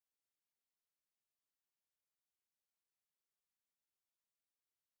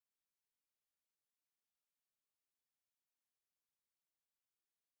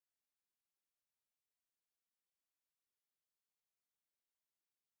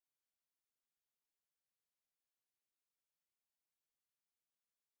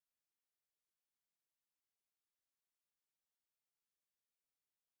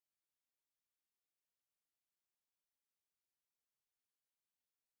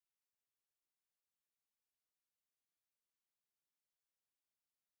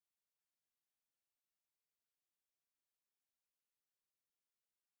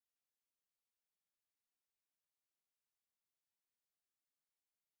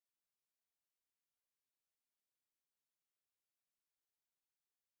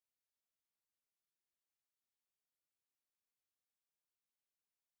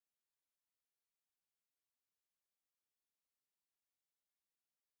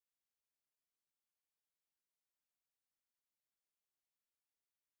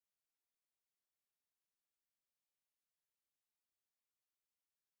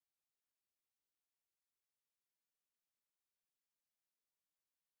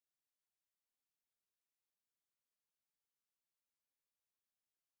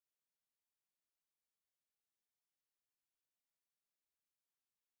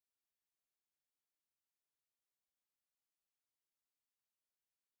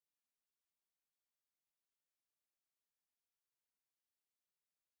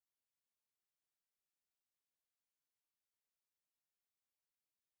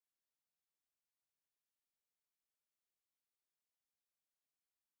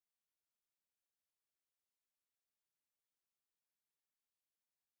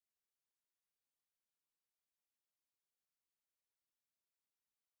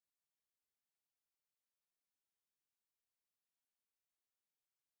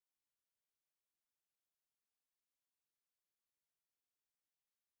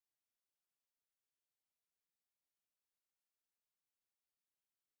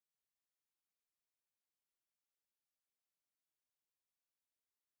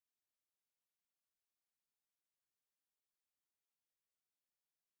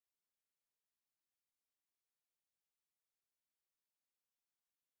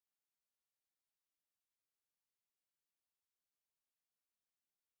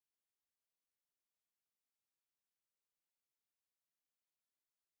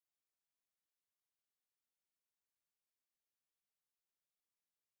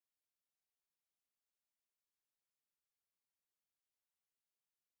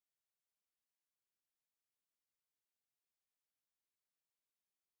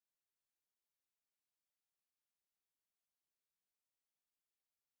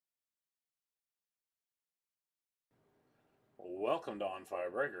Welcome to On Fire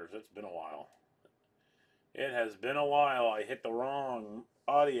Breakers. It's been a while. It has been a while. I hit the wrong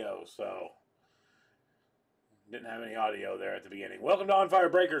audio, so didn't have any audio there at the beginning. Welcome to On Fire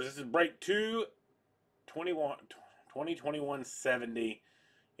Breakers. This is break 2021-70.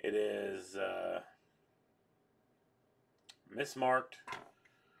 It is mismarked,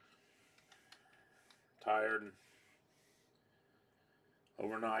 tired.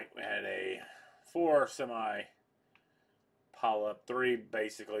 Overnight, we had a 4 semi pile up 3.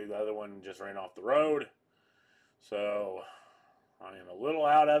 Basically, the other one just ran off the road. So I am a little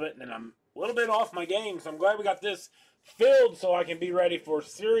out of it, and then I'm a little bit off my game. So I'm glad we got this filled so I can be ready for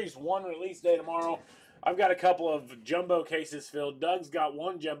Series 1 release day tomorrow. I've got a couple of jumbo cases filled. Doug's got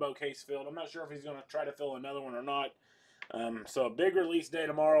one jumbo case filled. I'm not sure if he's going to try to fill another one or not. So a big release day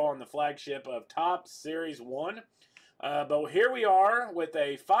tomorrow on the flagship of Topps Series 1. But here we are with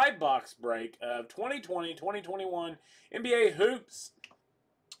a 5-box break of 2020-2021 NBA Hoops.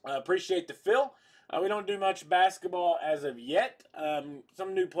 Appreciate the fill. We don't do much basketball as of yet.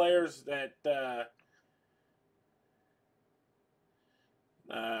 Some new players that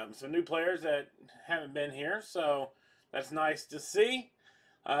haven't been here, so that's nice to see.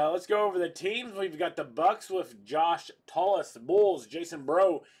 Let's go over the teams. We've got the Bucks with Josh Tullis, Bulls, Jason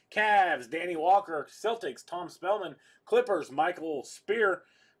Bro, Cavs, Danny Walker, Celtics, Tom Spellman, Clippers, Michael Spear,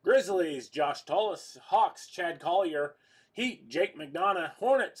 Grizzlies, Josh Tullis, Hawks, Chad Collier, Heat, Jake McDonough,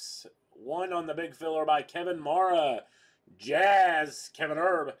 Hornets, one on the big filler by Kevin Mara, Jazz, Kevin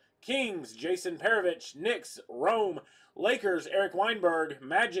Erb, Kings, Jason Perovich, Knicks, Rome, Lakers, Eric Weinberg,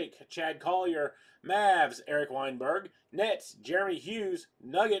 Magic, Chad Collier, Mavs, Eric Weinberg, Nets, Jeremy Hughes,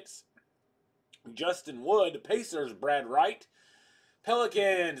 Nuggets, Justin Wood, Pacers, Brad Wright,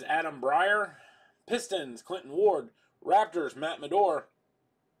 Pelicans, Adam Breyer, Pistons, Clinton Ward, Raptors, Matt Medor,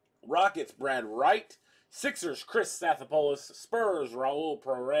 Rockets, Brad Wright, Sixers, Chris Stathopoulos, Spurs, Raul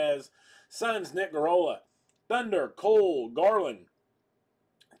Perez, Suns, Nick Garola, Thunder, Cole Garland,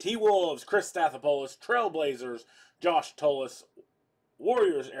 T-Wolves, Chris Stathopoulos, Trailblazers, Josh Tullis,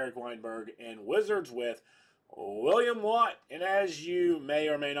 Warriors, Eric Weinberg, and Wizards with William Watt. And as you may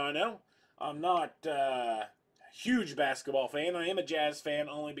or may not know, I'm not a huge basketball fan. I am a Jazz fan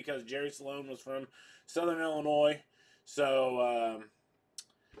only because Jerry Sloan was from Southern Illinois. So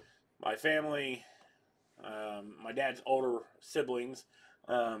my family, my dad's older siblings,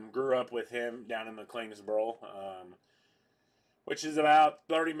 grew up with him down in McLeansboro, which is about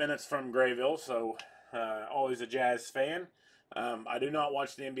 30 minutes from Grayville, so always a Jazz fan. I do not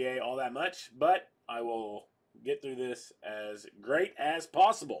watch the NBA all that much, but I will get through this as great as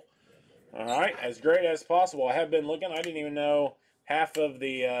possible. All right, as great as possible. I have been looking. I didn't even know half of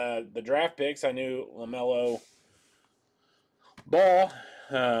the draft picks. I knew LaMelo Ball,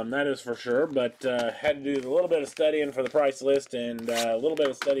 that is for sure, but had to do a little bit of studying for the price list and a little bit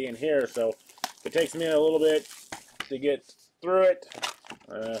of studying here, so if it takes me a little bit to get through it,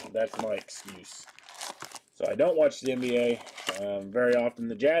 that's my excuse. So I don't watch the NBA very often.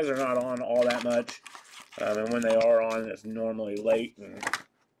 The Jazz are not on all that much, and when they are on, it's normally late, and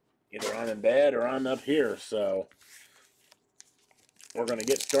either I'm in bed or I'm up here, so we're going to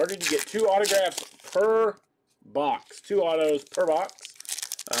get started. You get 2 autographs per box, 2 autos per box.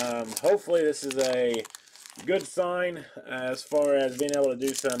 Hopefully this is a good sign as far as being able to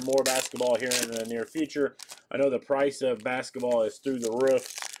do some more basketball here in the near future. I know the price of basketball is through the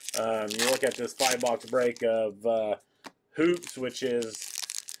roof. You look at this 5-box break of Hoops, which is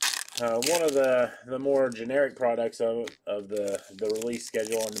one of the more generic products of the release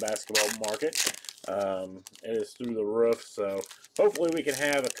schedule in the basketball market. It is through the roof, so hopefully we can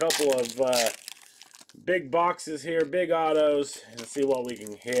have a couple of big boxes here, big autos, and see what we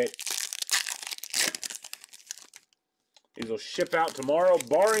can hit. These will ship out tomorrow,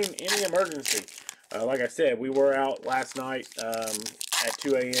 barring any emergency. Like I said, we were out last night at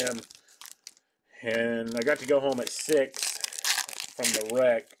 2 a.m., and I got to go home at 6 from the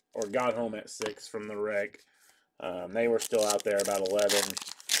wreck, or got home at 6 from the wreck. They were still out there about 11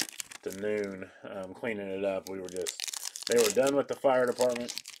 to noon cleaning it up. They were done with the fire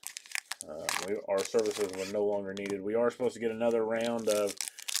department. Our services were no longer needed. We are supposed to get another round of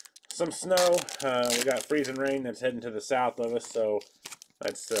some snow. We got freezing rain that's heading to the south of us, so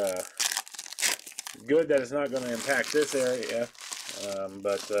that's good that it's not going to impact this area,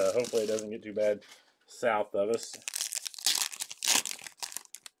 but hopefully it doesn't get too bad south of us.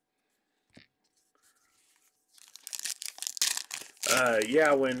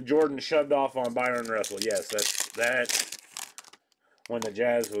 Yeah, when Jordan shoved off on Byron Russell, yes, that's when the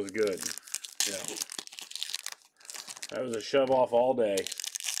Jazz was good. Yeah. That was a shove off all day.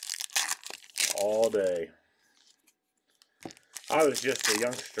 All day. I was just a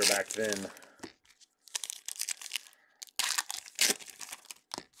youngster back then.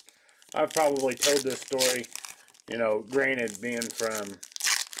 I've probably told this story, you know, granted, being from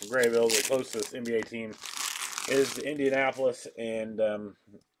Grayville, the closest NBA team is Indianapolis, and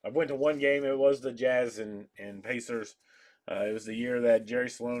I went to one game. It was the Jazz and Pacers. It was the year that Jerry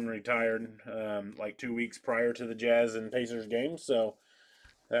Sloan retired, like 2 weeks prior to the Jazz and Pacers game. So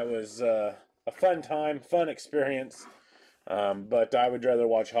that was a fun time, fun experience. But I would rather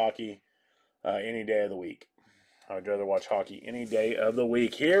watch hockey any day of the week. I would rather watch hockey any day of the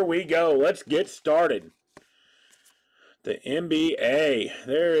week. Here we go. Let's get started. The NBA.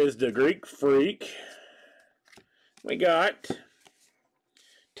 There is the Greek Freak. We got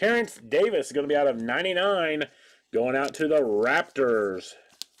Terrence Davis going to be out of 99, going out to the Raptors.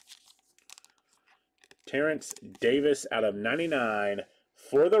 Terrence Davis out of 99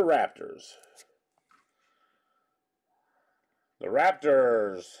 for the Raptors. The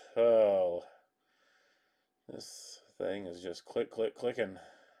Raptors. Oh, this thing is just clicking.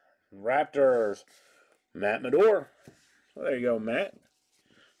 Raptors. Matt Medor. Well, there you go, Matt.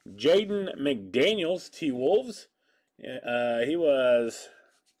 Jaden McDaniels, T-Wolves. He was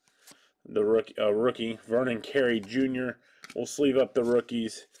the rookie. Vernon Carey Jr. We'll sleeve up the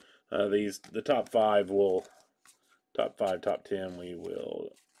rookies. The top 5 will, top 5, top 10, we will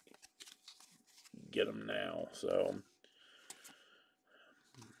get them now. So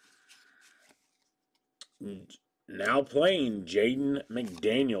now playing Jaden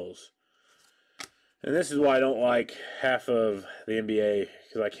McDaniels. And this is why I don't like half of the NBA,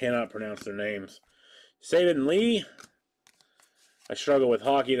 because I cannot pronounce their names. Saban Lee. I struggle with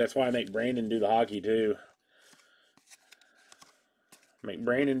hockey. That's why I make Brandon do the hockey too. Make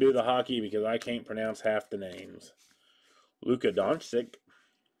Brandon do the hockey because I can't pronounce half the names. Luka Doncic.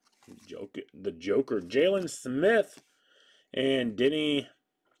 The Joker. Jalen Smith. And Denny.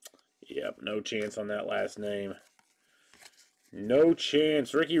 Yep, no chance on that last name. No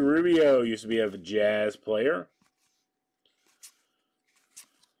chance. Ricky Rubio used to be a Jazz player.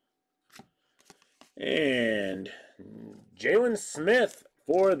 And Jalen Smith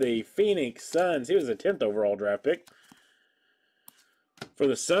for the Phoenix Suns. He was a 10th overall draft pick. For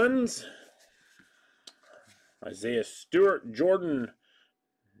the Suns, Isaiah Stewart, Jordan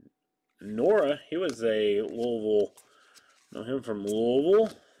Nora. He was a Louisville. Know him from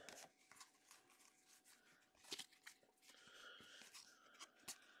Louisville.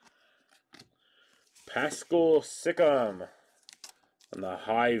 Pascal Siakam on the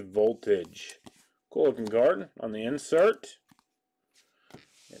high voltage. Cool looking card on the insert.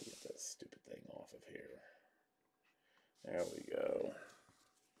 Gotta get that stupid thing off of here. There we go.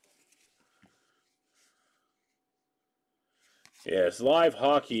 Yes, live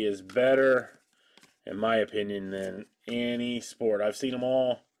hockey is better, in my opinion, than any sport. I've seen them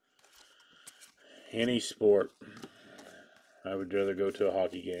all. Any sport. I would rather go to a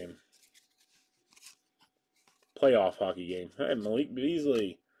hockey game. Playoff hockey game. Hey, Malik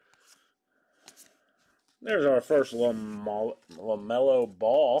Beasley. There's our first LaMelo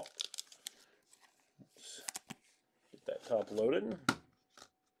Ball. Let's get that top loaded.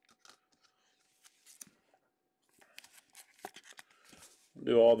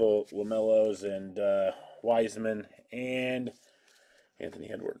 Do all the LaMelos and Wiseman and Anthony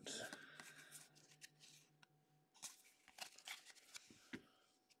Edwards.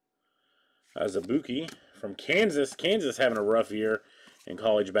 Azubuike from Kansas. Kansas having a rough year in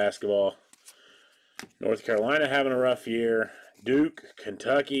college basketball. North Carolina having a rough year. Duke,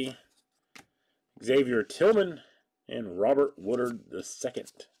 Kentucky, Xavier Tillman, and Robert Woodard II.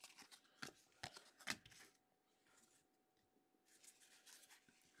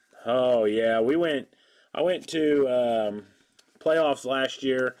 Oh yeah, I went to playoffs last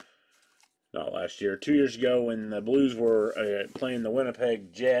year. Not last year, 2 years ago when the Blues were playing the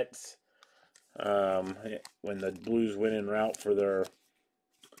Winnipeg Jets. When the Blues went en route for their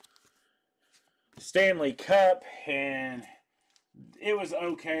Stanley Cup, and it was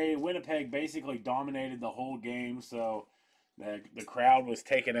okay. Winnipeg basically dominated the whole game, so the crowd was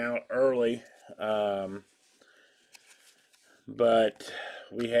taken out early. But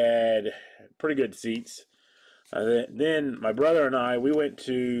we had pretty good seats. Then my brother and I, we went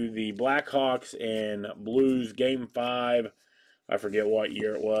to the Blackhawks and Blues Game 5. I forget what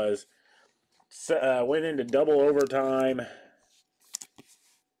year it was. Went into double overtime,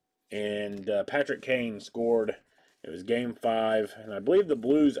 and Patrick Kane scored. It was Game 5, and I believe the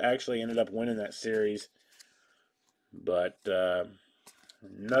Blues actually ended up winning that series. But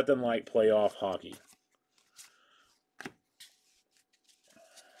nothing like playoff hockey.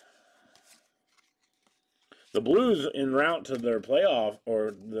 The Blues, en route to their playoff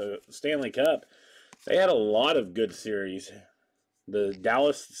or the Stanley Cup, they had a lot of good series. The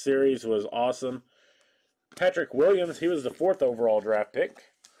Dallas series was awesome. Patrick Williams, he was the 4th overall draft pick.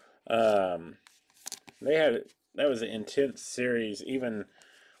 That was an intense series. Even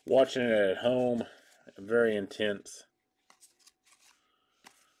watching it at home, very intense.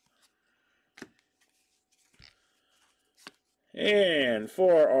 And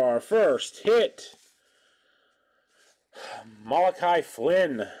for our first hit, Malachi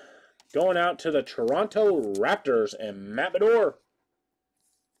Flynn going out to the Toronto Raptors and Matt Bedore.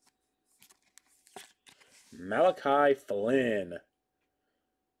 Malachi Flynn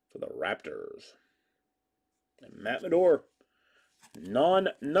for the Raptors. And Matt Bedore,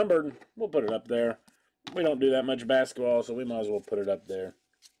 non-numbered. We'll put it up there. We don't do that much basketball, so we might as well put it up there.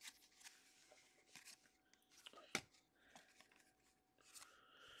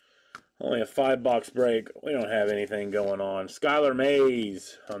 Only a 5-box break. We don't have anything going on. Skylar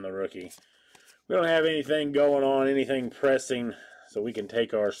Mays on the rookie. We don't have anything going on, anything pressing, so we can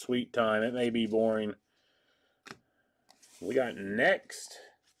take our sweet time. It may be boring. We got next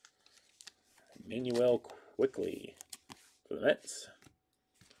Emmanuel Quickley for the Mets.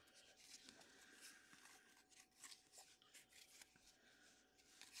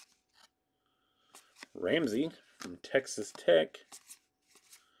 Ramsey from Texas Tech.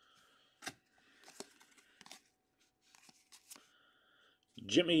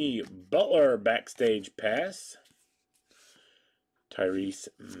 Jimmy Butler backstage pass. Tyrese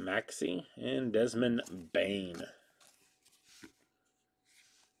Maxey and Desmond Bane.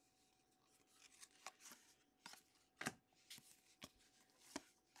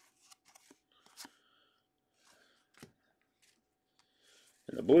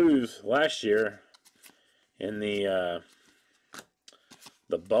 And the Blues last year in the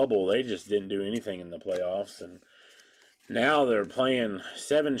bubble, they just didn't do anything in the playoffs, and now they're playing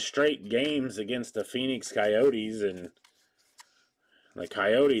 7 straight games against the Phoenix Coyotes, and the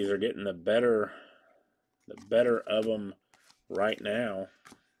Coyotes are getting the better of them right now.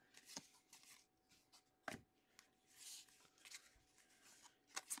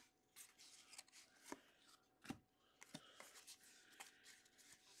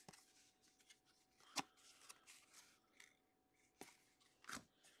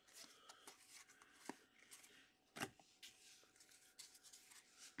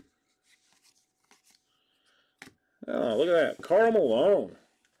 Oh, look at that. Karl Malone.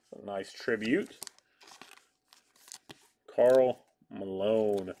 A nice tribute. Karl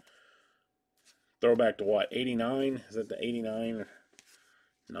Malone. Throwback to what? 89? Is that the 89?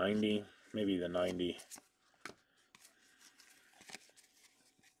 90? Maybe the 90.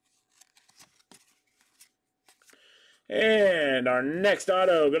 And our next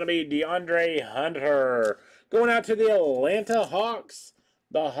auto going to be DeAndre Hunter. Going out to the Atlanta Hawks.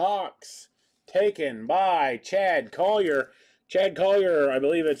 The Hawks taken by Chad Collier. Chad Collier, I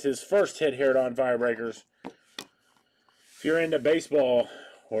believe it's his first hit here at On Firebreakers. If you're into baseball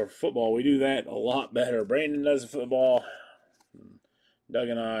or football, we do that a lot better. Brandon does football. Doug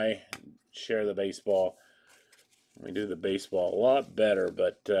and I share the baseball. We do the baseball a lot better,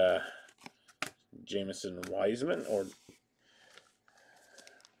 but Jameson Wiseman or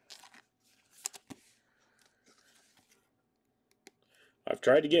I've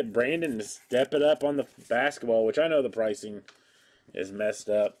tried to get Brandon to step it up on the basketball, which I know the pricing is messed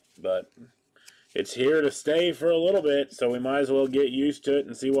up, but it's here to stay for a little bit, so we might as well get used to it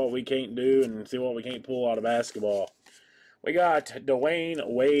and see what we can't do and see what we can't pull out of basketball. We got Dwayne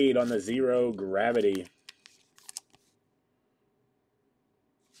Wade on the Zero Gravity.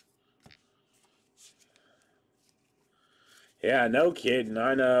 Yeah, no kidding.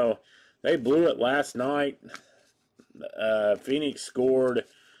 I know. They blew it last night. Phoenix scored,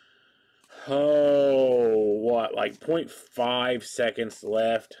 like 0.5 seconds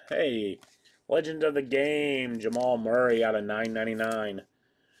left. Hey, legend of the game, Jamal Murray out of 999.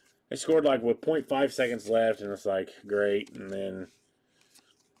 They scored like with 0.5 seconds left, and it's like, great. And then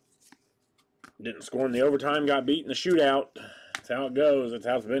didn't score in the overtime, got beat in the shootout. That's how it goes. That's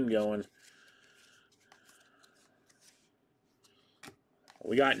how it's been going.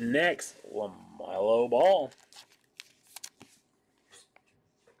 We got next LaMelo Ball.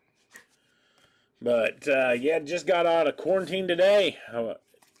 But, yeah, just got out of quarantine today. I went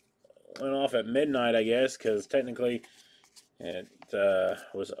off at midnight, I guess, because technically it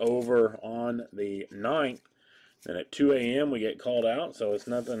was over on the 9th. And at 2 a.m. we get called out, so it's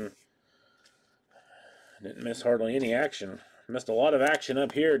nothing. Didn't miss hardly any action. Missed a lot of action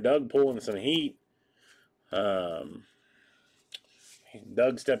up here. Doug pulling some heat. Doug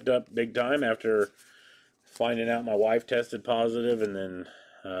stepped up big time after finding out my wife tested positive, and then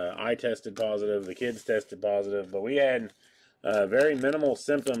I tested positive, the kids tested positive, but we had very minimal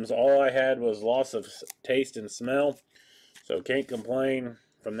symptoms. All I had was loss of taste and smell, so can't complain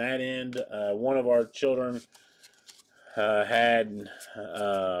from that end. One of our children had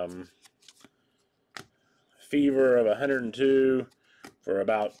fever of 102 for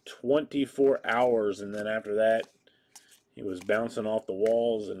about 24 hours, and then after that he was bouncing off the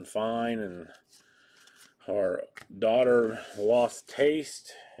walls and fine. And our daughter lost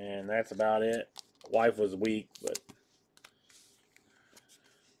taste, and that's about it. Wife was weak, but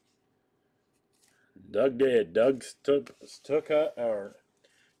Doug did. Doug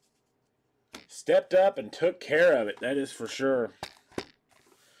stepped up and took care of it. That is for sure.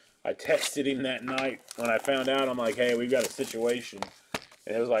 I texted him that night when I found out. I'm like, hey, we've got a situation.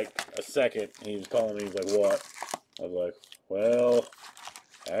 And it was like a second. And he was calling me. He's like, what? I was like, well,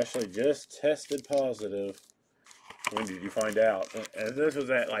 Ashley just tested positive. When did you find out? And this was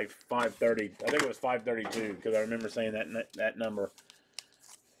at like 5:30. I think it was 5:32 because I remember saying that number.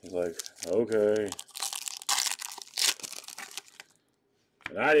 He's like, okay.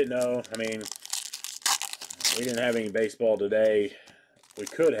 And I didn't know. I mean, we didn't have any baseball today. We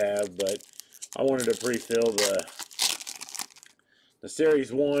could have, but I wanted to pre-fill the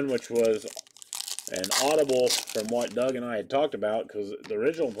Series 1, which was an audible from what Doug and I had talked about, because the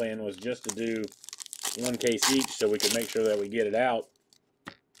original plan was just to do one case each so we could make sure that we get it out.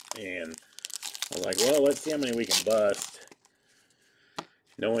 And I was like, well, let's see how many we can bust,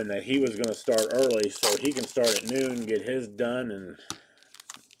 knowing that he was going to start early so he can start at noon, get his done, and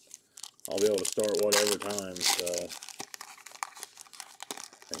I'll be able to start whatever time. So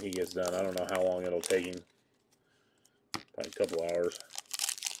and he gets done. I don't know how long it'll take him. Probably a couple hours,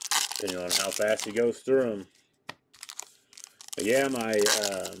 depending on how fast he goes through them. But yeah, my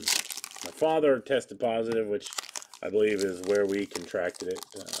father tested positive, which I believe is where we contracted it.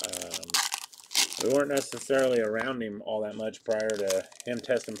 We weren't necessarily around him all that much prior to him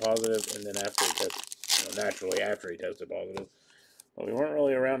testing positive, and then after he tested, naturally after he tested positive. But we weren't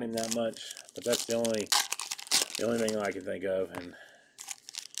really around him that much. But that's the only thing I can think of. And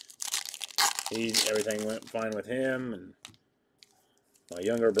everything went fine with him. And my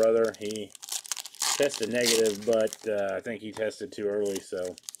younger brother, he tested negative, but I think he tested too early,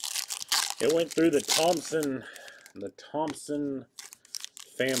 so it went through the Thompson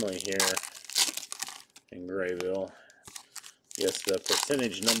family here in Grayville. Yes, the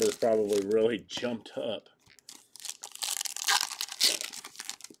percentage numbers probably really jumped up.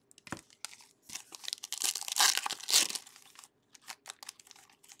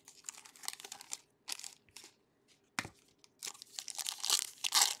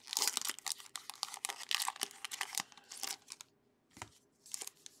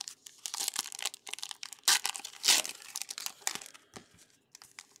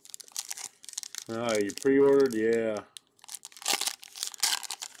 Oh, you pre-ordered? Yeah.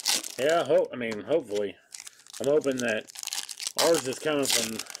 Yeah, hopefully. I'm hoping that ours is coming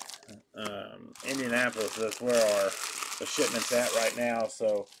from Indianapolis. That's where the shipment's at right now,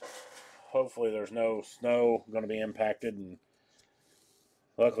 so hopefully there's no snow going to be impacted. And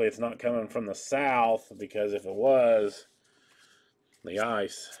luckily it's not coming from the south, because if it was, the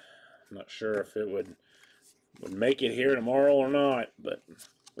ice, I'm not sure if it would make it here tomorrow or not. But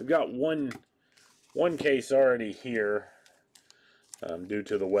we've got one case already here due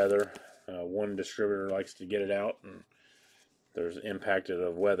to the weather. One distributor likes to get it out, and there's impacted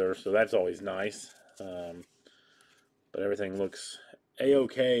of weather, so that's always nice. But everything looks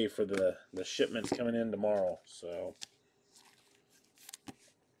a-okay for the shipments coming in tomorrow. So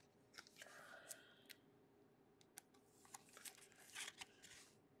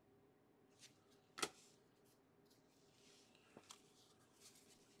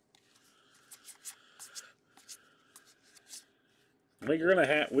we're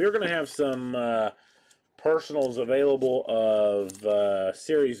gonna have some personals available of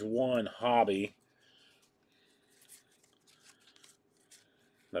Series 1 Hobby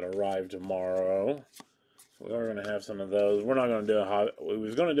that arrive tomorrow. We are going to have some of those. We're not going to do a hobby. We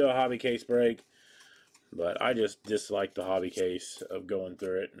was going to do a hobby case break, but I just dislike the hobby case of going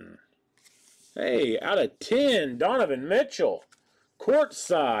through it. And hey, out of 10, Donovan Mitchell,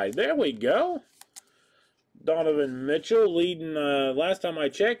 courtside. There we go. Donovan Mitchell leading. Last time I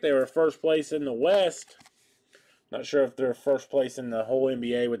checked, they were first place in the West. Not sure if they're first place in the whole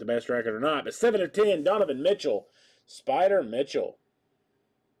NBA with the best record or not, but 7 of 10, Donovan Mitchell. Spider Mitchell.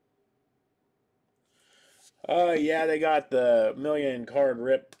 Yeah, they got the million card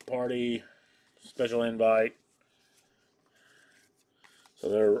rip party special invite. So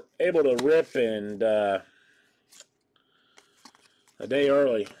they're able to rip and a day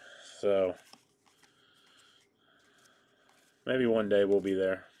early. So maybe one day we'll be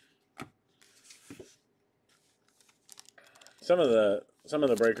there. Some of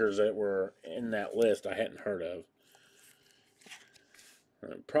the breakers that were in that list I hadn't heard of.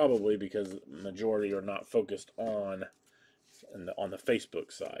 Probably because the majority are not focused on the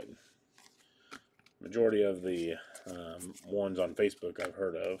Facebook side. Majority of the ones on Facebook I've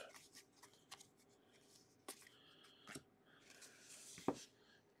heard of.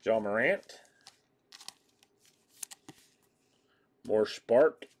 John Morant. More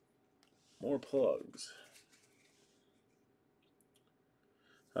Spark. More plugs.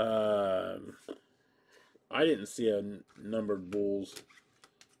 I didn't see a numbered Bulls.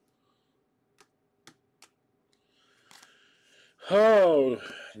 Oh,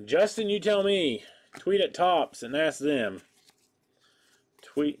 Justin, you tell me. Tweet at Topps and ask them.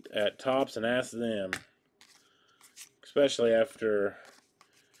 Tweet at Topps and ask them. Especially after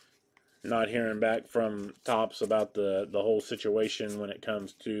not hearing back from Topps about the whole situation when it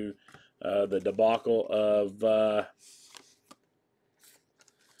comes to the debacle of the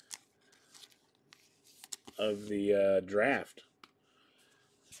draft.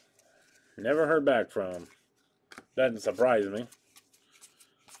 Never heard back from him. Doesn't surprise me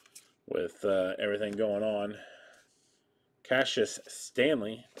with everything going on. Cassius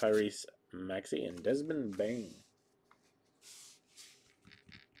Stanley, Tyrese Maxey, and Desmond Bane.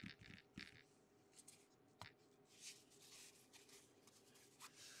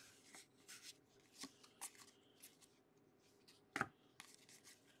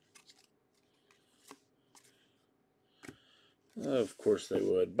 Of course they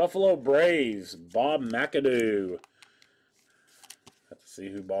would. Buffalo Braves, Bob McAdoo. Have to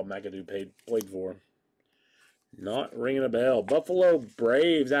see who Bob McAdoo played for. Not ringing a bell. Buffalo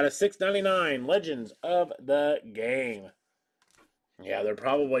Braves out of 699. Legends of the Game. Yeah, they're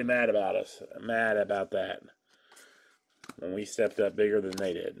probably mad about us. Mad about that. When we stepped up bigger than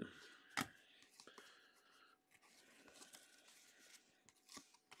they did.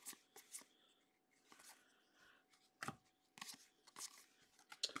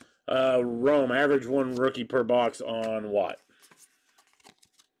 Rome, average one rookie per box on what?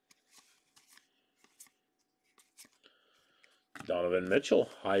 Donovan Mitchell,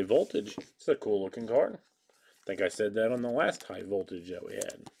 high voltage. It's a cool looking card. I think I said that on the last high voltage that we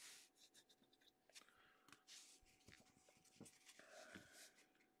had.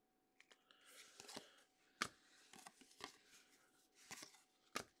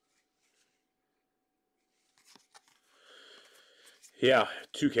 Yeah,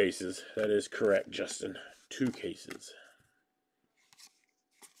 2 cases. That is correct, Justin. 2 cases.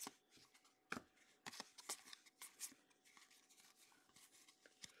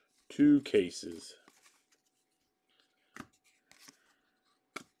 Two cases.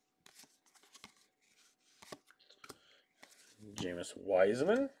 Jameis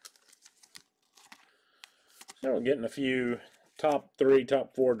Wiseman. So we're getting a few top 3,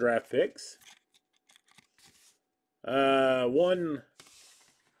 top 4 draft picks. One.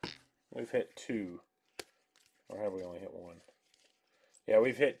 We've hit 2. Or have we only hit 1? Yeah,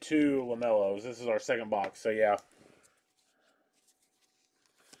 we've hit 2 LaMelos. This is our second box, so yeah.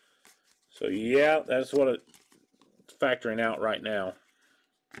 So yeah, that's what it's factoring out right now.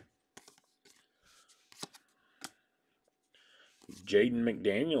 Jaden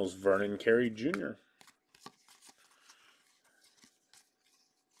McDaniels, Vernon Carey Jr.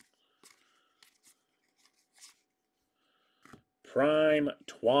 Prime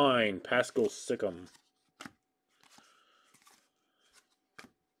Twine, Pascal Siakam.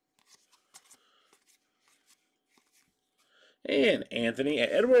 And Anthony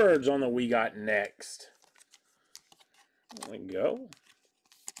Edwards on the We Got Next. There we go.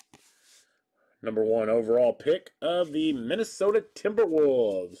 Number 1 overall pick of the Minnesota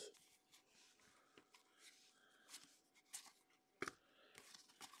Timberwolves.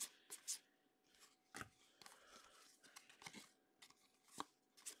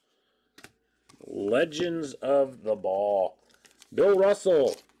 Legends of the Ball. Bill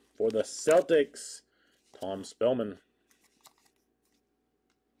Russell for the Celtics. Tom Spellman.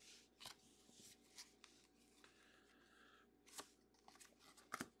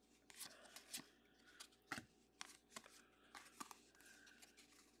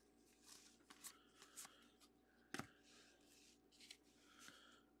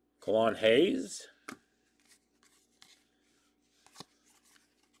 Kalon Hayes.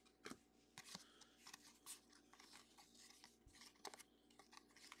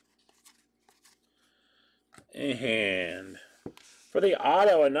 And for the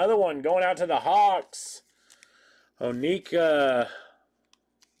auto, another one going out to the Hawks. Onika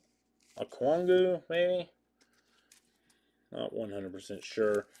Okongwu, maybe? Not 100%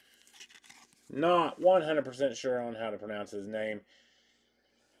 sure. Not 100% sure on how to pronounce his name.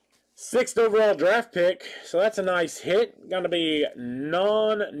 6th overall draft pick. So that's a nice hit. Going to be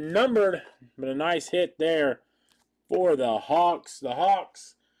non-numbered, but a nice hit there for the Hawks. The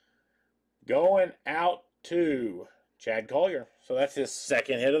Hawks going out to Chad Collier. So that's his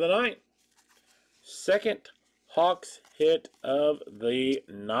 2nd hit of the night. 2nd Hawks hit of the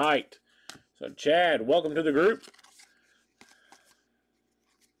night. So Chad, welcome to the group.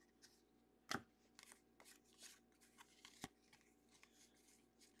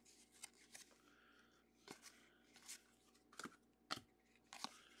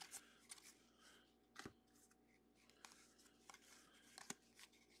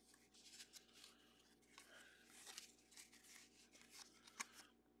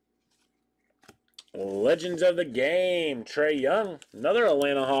 Legends of the Game, Trae Young, another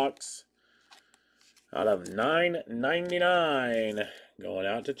Atlanta Hawks out of 999, going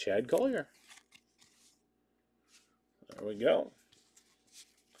out to Chad Collier. There we go.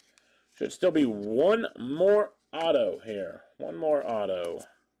 Should still be one more auto here. One more auto.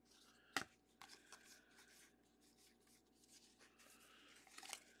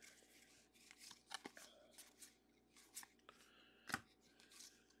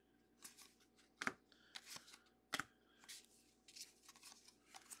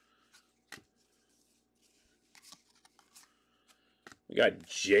 We got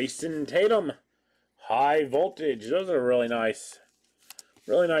Jason Tatum, High Voltage. Those are really nice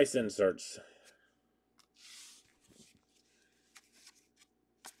inserts.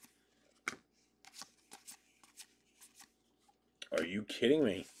 Are you kidding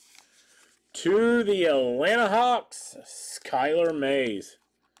me? To the Atlanta Hawks, Skylar Mays.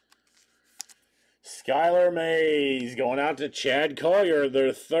 Skylar Mays going out to Chad Collier,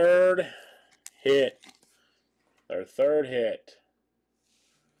 their 3rd hit. Their 3rd hit.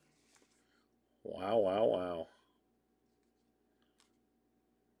 Wow, wow, wow.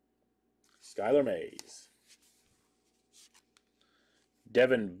 Skylar Mays.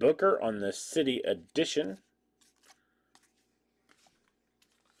 Devin Booker on the City Edition.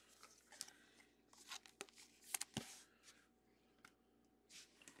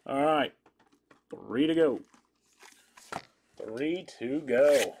 All right. 3 to go. 3 to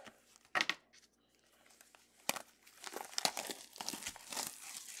go.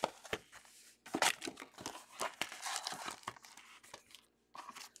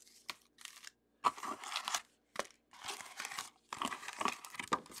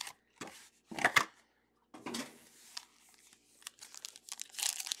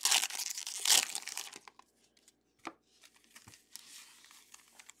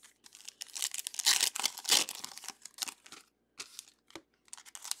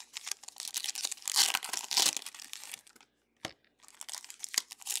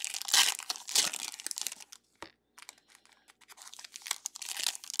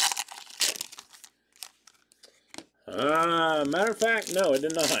 Matter of fact, no, it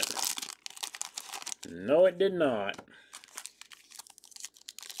did not. No, it did not.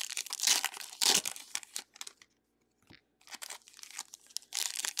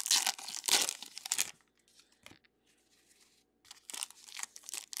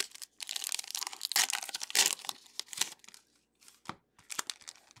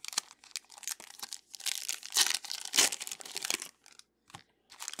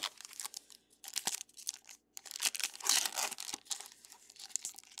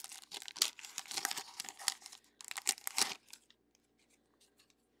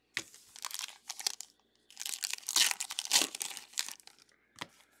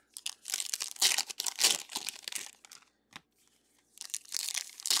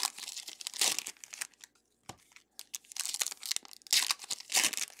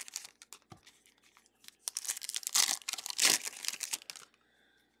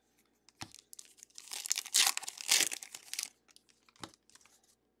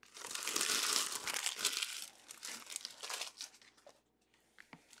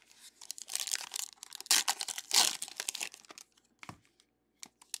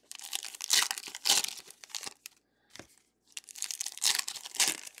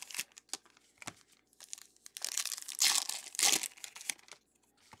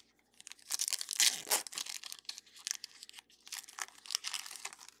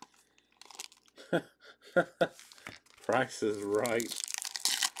 Price is Right.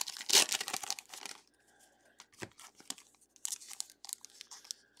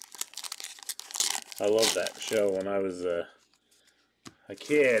 I loved that show when I was a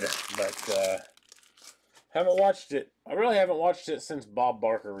kid, but Haven't watched it. I really haven't watched it since Bob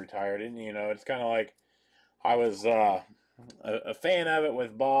Barker retired. And, you know, it's kind of like I was a fan of it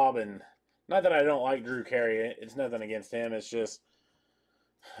with Bob. And not that I don't like Drew Carey. It's nothing against him. It's just,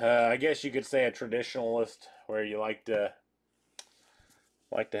 I guess you could say a traditionalist where you like to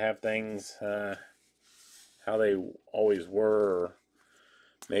have things how they always were, or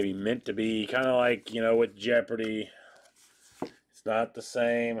maybe meant to be. Kind of like, you know, with Jeopardy. It's not the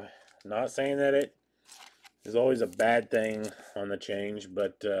same. Not saying that it is always a bad thing on the change,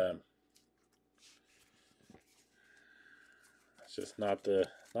 but it's just not the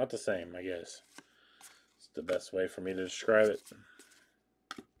same, I guess. It's the best way for me to describe it.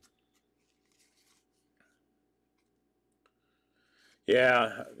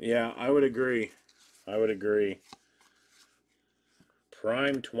 Yeah, I would agree. I would agree.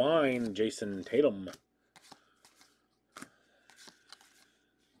 Prime Twine, Jason Tatum.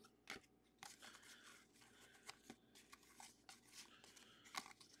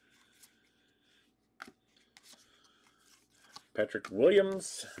 Patrick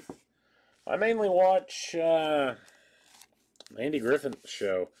Williams. I mainly watch Andy Griffin's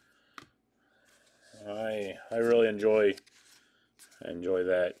show. I really enjoy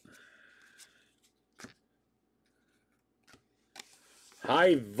that.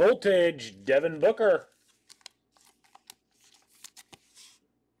 High Voltage, Devin Booker.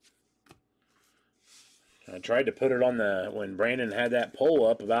 I tried to put it on when Brandon had that poll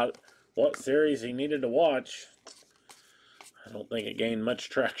up about what series he needed to watch. I don't think it gained much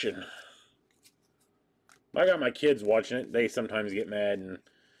traction. I got my kids watching it. They sometimes get mad and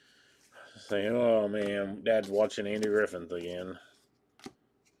say, "Oh man, Dad's watching Andy Griffith again."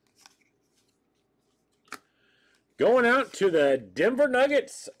 Going out to the Denver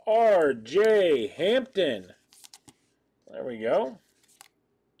Nuggets, R.J. Hampton. There we go.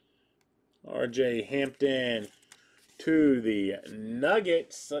 R.J. Hampton to the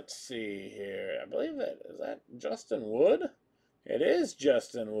Nuggets. Let's see here. I believe is that Justin Wood? It is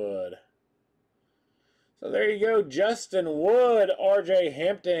Justin Wood. So there you go, Justin Wood, R.J.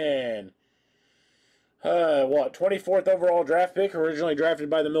 Hampton. 24th overall draft pick, originally drafted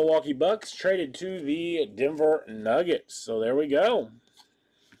by the Milwaukee Bucks, traded to the Denver Nuggets. So there we go.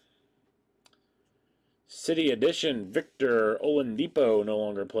 City Edition, Victor Oladipo no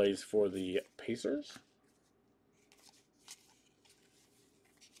longer plays for the Pacers.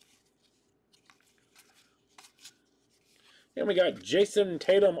 And we got Jason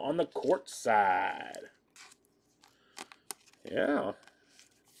Tatum on the court side. Yeah.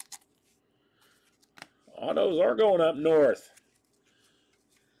 Autos are going up north.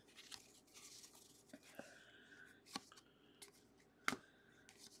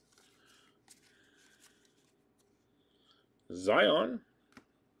 Zion.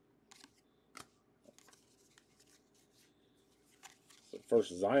 It's the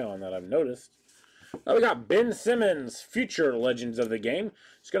first Zion that I've noticed. Oh, we got Ben Simmons, future Legends of the Game.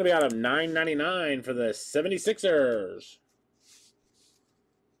 It's going to be out of $9.99 for the 76ers.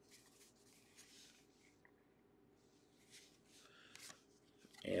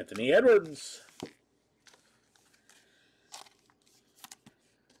 Anthony Edwards.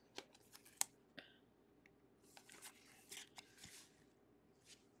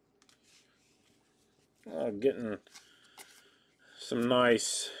 Oh, getting some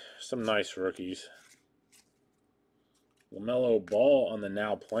nice rookies. LaMelo Ball on the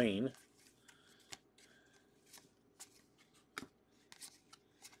now playing.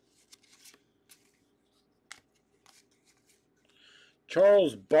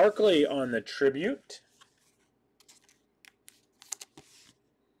 Charles Barkley on the tribute.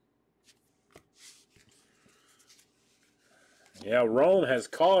 Yeah, Rome has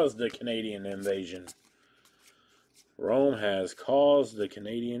caused the Canadian invasion. Rome has caused the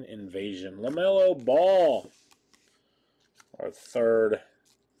Canadian invasion. LaMelo Ball. Our third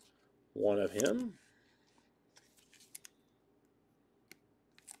one of him.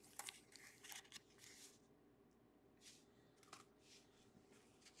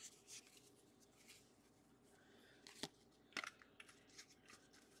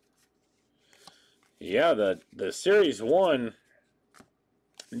 Yeah, the Series 1,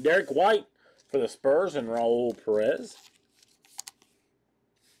 Derek White for the Spurs and Raul Perez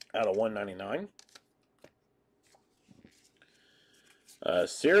out of 199.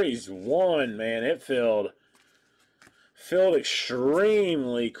 Series 1, man, it filled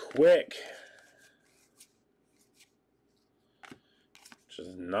extremely quick, which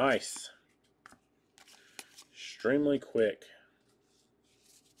is nice. Extremely quick.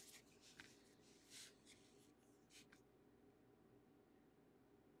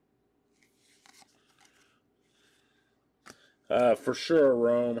 For sure,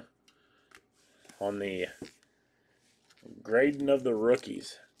 Rome, on the grading of the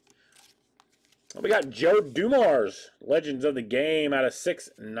rookies. We got Joe Dumars, Legends of the Game, out of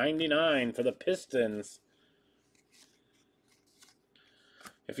 699 for the Pistons.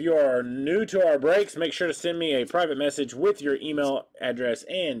 If you are new to our breaks, make sure to send me a private message with your email address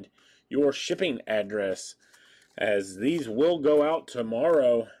and your shipping address, as these will go out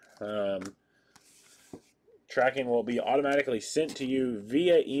tomorrow. Tracking will be automatically sent to you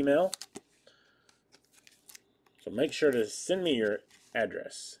via email. So make sure to send me your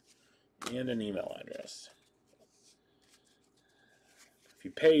address and an email address. If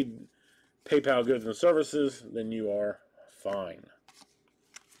you paid PayPal goods and services, then you are fine.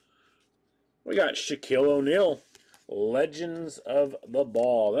 We got Shaquille O'Neal, Legends of the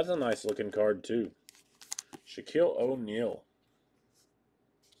Ball. That's a nice looking card too. Shaquille O'Neal.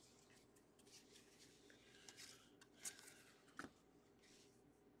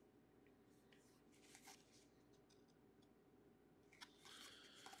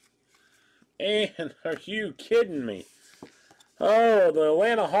 And are you kidding me? Oh, the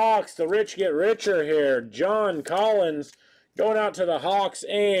Atlanta Hawks, the rich get richer here. John Collins going out to the Hawks,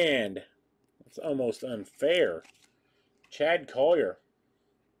 and it's almost unfair. Chad Collier.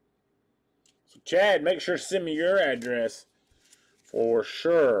 So Chad, make sure to send me your address for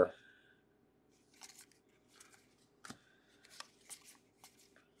sure.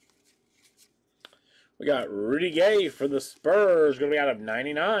 We got Rudy Gay for the Spurs, going to be out of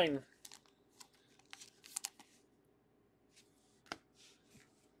 99.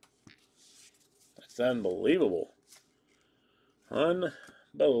 That's unbelievable.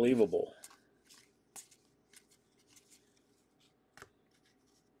 Unbelievable.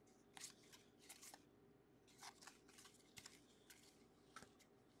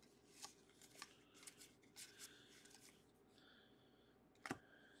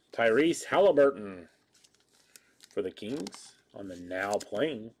 Tyrese Halliburton for the Kings on the now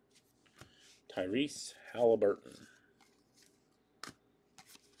playing. Tyrese Halliburton.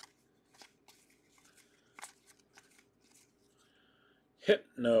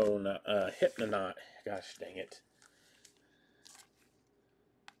 Hypnonaut. Gosh dang it.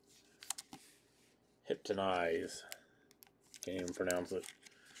 Hypnotize. Can't even pronounce it.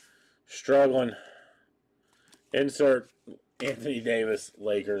 Struggling. Insert Anthony Davis,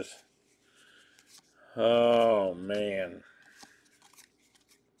 Lakers. Oh, man.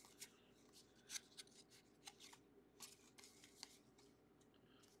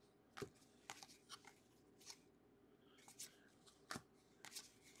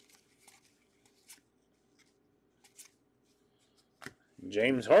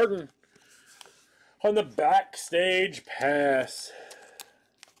 James Harden on the backstage pass.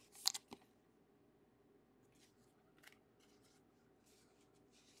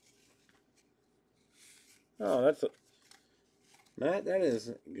 Oh, that's a... Matt, that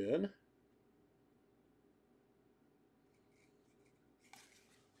is good.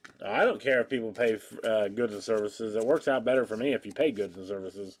 I don't care if people pay goods and services. It works out better for me if you pay goods and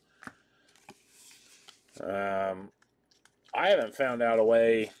services. I haven't found out a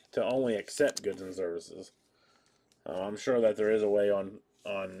way to only accept goods and services. I'm sure that there is a way on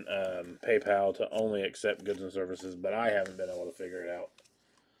PayPal to only accept goods and services, but I haven't been able to figure it out.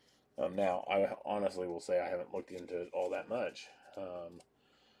 Now, I honestly will say I haven't looked into it all that much,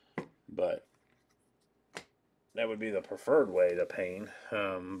 but that would be the preferred way to paying.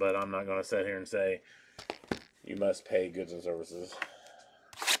 But I'm not going to sit here and say you must pay goods and services.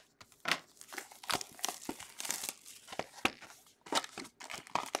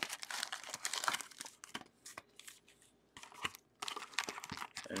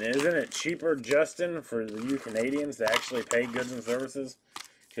 And isn't it cheaper, Justin, for you Canadians to actually pay goods and services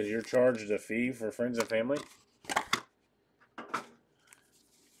because you're charged a fee for friends and family?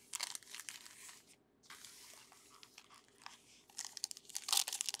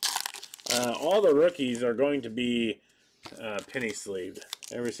 All the rookies are going to be penny sleeved.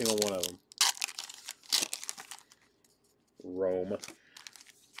 Every single one of them. Rome.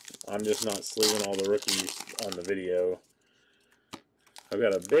 I'm just not sleeving all the rookies on the video. I've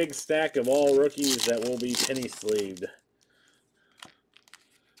got a big stack of all rookies that will be penny sleeved.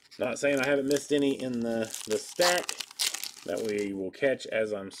 Not saying I haven't missed any in the stack that we will catch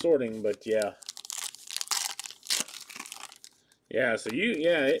as I'm sorting, but yeah. Yeah, so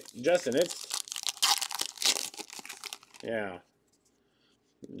Justin, yeah.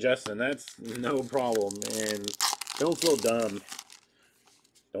 Justin, that's no problem, and don't feel dumb.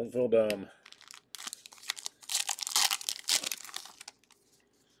 Don't feel dumb.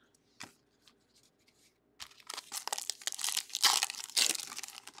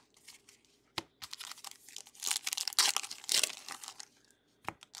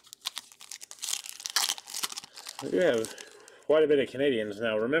 We have quite a bit of Canadians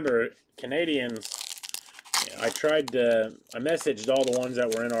now. Remember, Canadians, I messaged all the ones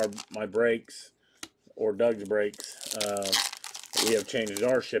that were in my breaks or Doug's breaks. We have changed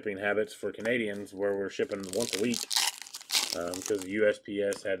our shipping habits for Canadians where we're shipping once a week because the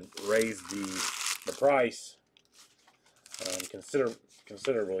USPS had raised the price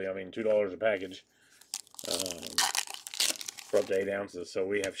considerably. I mean, $2 a package for up to 8 ounces. So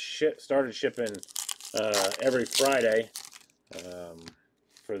we have started shipping every Friday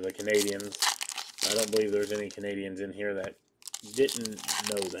for the Canadians. I don't believe there's any Canadians in here that didn't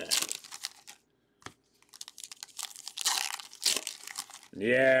know that.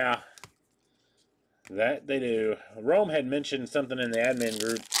 Yeah, that they do. Rome had mentioned something in the admin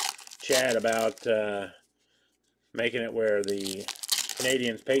group chat about making it where the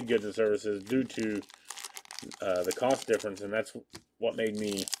Canadians paid goods and services due to the cost difference, and that's what made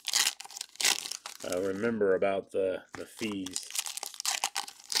me remember about the fees.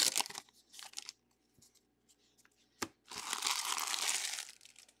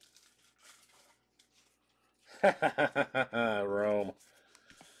 Rome.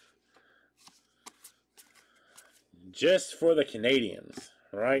 Just for the Canadians,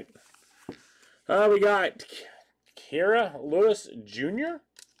 right? We got Kira Lewis Jr.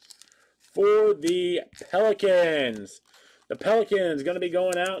 for the Pelicans. The Pelicans going to be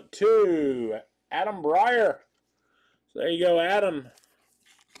going out to Adam Breyer. So there you go, Adam.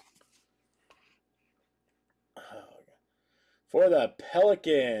 For the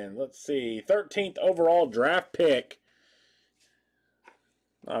Pelicans, let's see, 13th overall draft pick.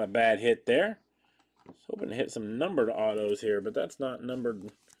 Not a bad hit there. I was hoping to hit some numbered autos here, but that's not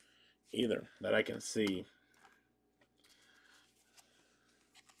numbered either that I can see.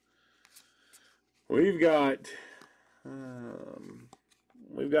 We've got a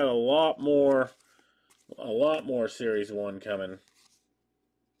lot more Series 1 coming.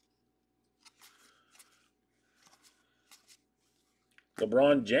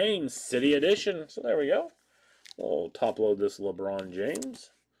 LeBron James City Edition. So there we go. We'll top load this LeBron James.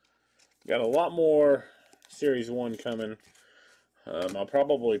 Got a lot more Series 1 coming. I'll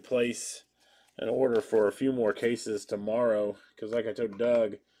probably place an order for a few more cases tomorrow because like I told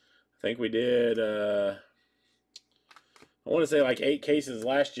Doug, I think we did I want to say like 8 cases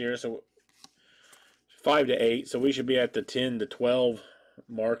last year, so 5 to 8, so we should be at the 10 to 12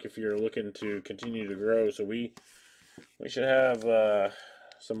 mark if you're looking to continue to grow. So we should have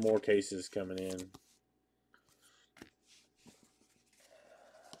some more cases coming in.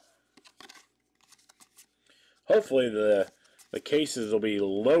 Hopefully the cases will be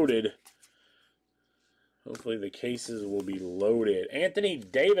loaded. Hopefully the cases will be loaded. Anthony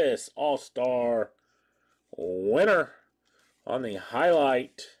Davis, All-Star winner on the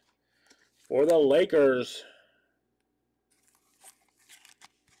highlight for the Lakers.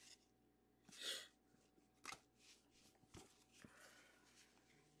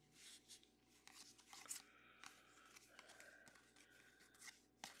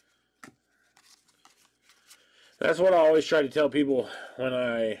 That's what I always try to tell people when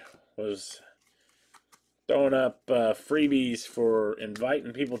I was throwing up freebies for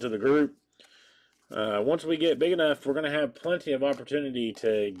inviting people to the group. Once we get big enough, we're going to have plenty of opportunity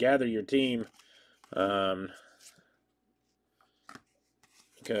to gather your team. Because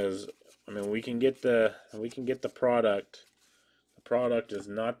I mean, we can get the product. The product is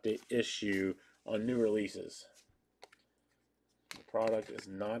not the issue on new releases. The product is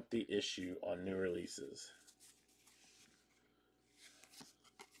not the issue on new releases.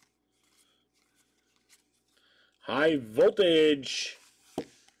 High voltage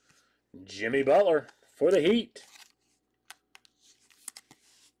Jimmy Butler for the Heat.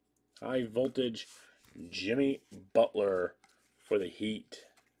 High voltage Jimmy Butler for the Heat.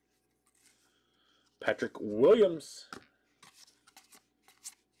 Patrick Williams.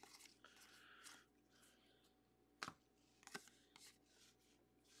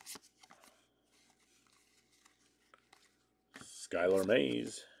 Skylar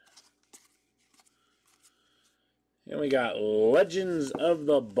Mays. And we got Legends of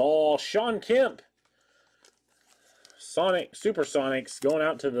the Ball. Shawn Kemp. Supersonics going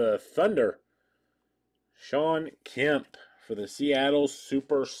out to the Thunder. Shawn Kemp for the Seattle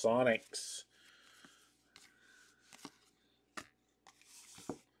Supersonics.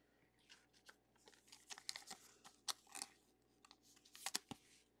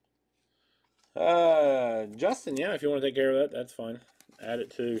 Justin, yeah, if you want to take care of that, that's fine. Add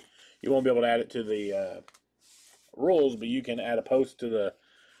it to, you won't be able to add it to the rules, but you can add a post to the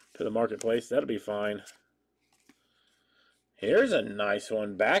marketplace. That'll be fine. Here's a nice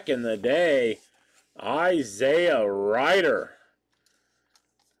one. Back in the day, Isaiah Ryder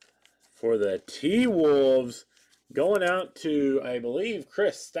for the T-Wolves. Going out to, I believe,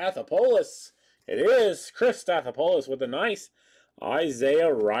 Chris Stathopoulos. It is Chris Stathopoulos with a nice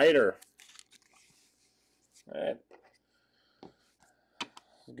Isaiah Ryder. All right.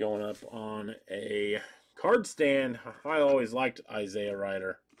 Going up on a card stand. I always liked Isaiah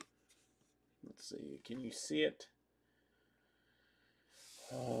Ryder. Let's see. Can you see it?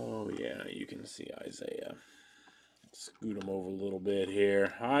 Oh, yeah, you can see Isaiah. Scoot him over a little bit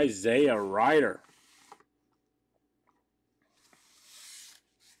here. Isaiah Ryder.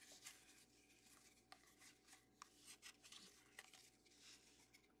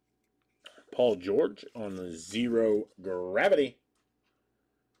 Paul George on the Zero Gravity.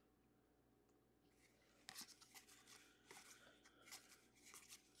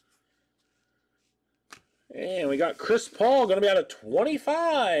 And we got Chris Paul going to be out of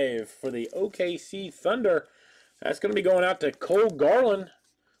 25 for the OKC Thunder. That's going to be going out to Cole Garland.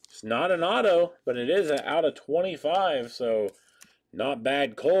 It's not an auto, but it is out of 25, so not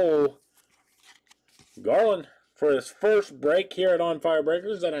bad. Cole Garland for his first break here at On Fire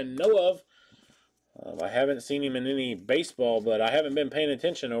Breakers that I know of. I haven't seen him in any baseball, but I haven't been paying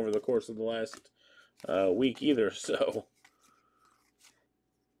attention over the course of the last week either, so...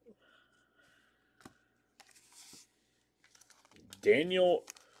 Daniel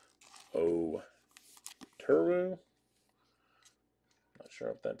Oturu. Not sure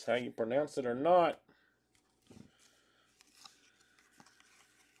if that's how you pronounce it or not.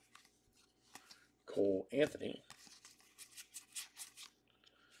 Cole Anthony.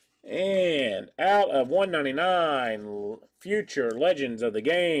 And out of 199, future legends of the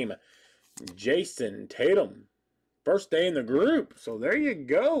game, Jason Tatum. First day in the group. So there you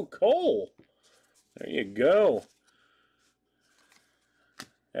go, Cole. There you go.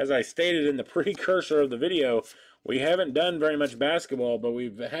 As I stated in the precursor of the video, we haven't done very much basketball, but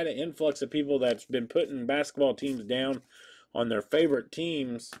we've had an influx of people that's been putting basketball teams down on their favorite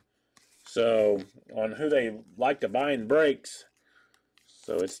teams. So, on who they like to buy in breaks.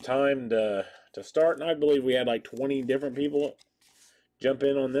 So, it's time to start. And I believe we had like 20 different people jump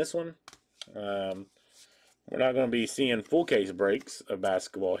in on this one. We're not going to be seeing full case breaks of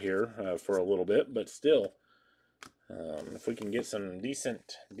basketball here for a little bit, but still. If we can get some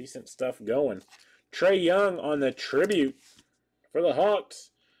decent stuff going. Trae Young on the tribute for the Hawks.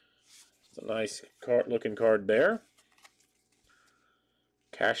 It's a nice looking card there.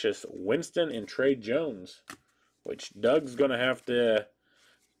 Cassius Winston and Trey Jones, which Doug's going to have to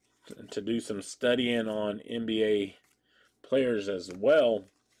do some studying on NBA players as well.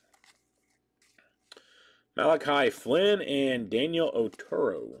 Malachi Flynn and Daniel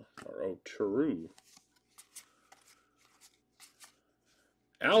Oturu.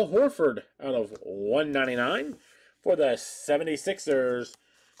 Al Horford out of 199 for the 76ers.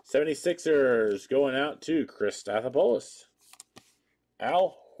 76ers going out to Chris Stathopoulos.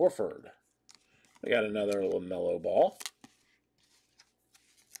 Al Horford. We got another LaMelo Ball.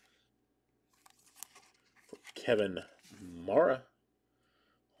 For Kevin Mara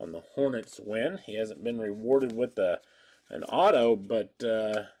on the Hornets win. He hasn't been rewarded with an auto, but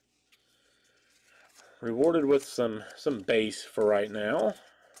rewarded with some base for right now.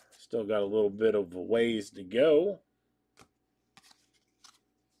 Still got a little bit of ways to go.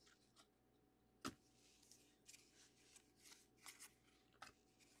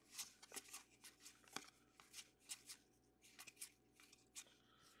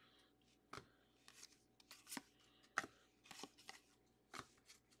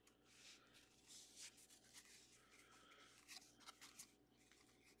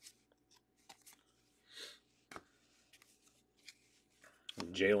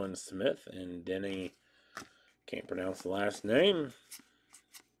 Jalen Smith and Denny, can't pronounce the last name.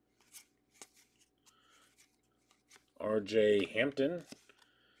 R.J. Hampton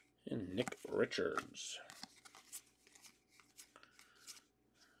and Nick Richards.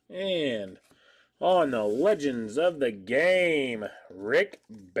 And on the Legends of the Game, Rick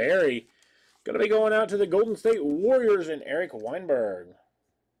Barry. Going to be going out to the Golden State Warriors and Eric Weinberg.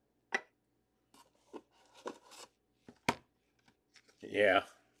 Yeah.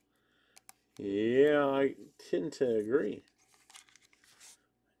 Yeah, I tend to agree.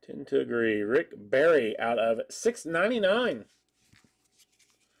 Rick Barry out of 699.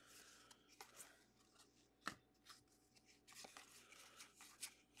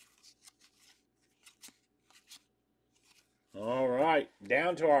 All right,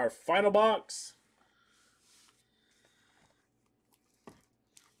 down to our final box.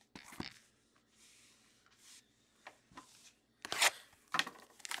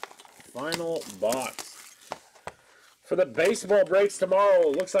 final box. For the baseball breaks tomorrow,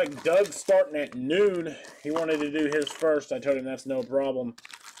 it looks like Doug's starting at noon. He wanted to do his first. I told him that's no problem.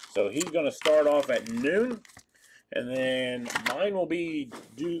 So he's going to start off at noon. And then mine will be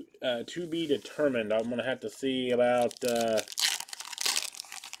to be determined. I'm going to have to see about... the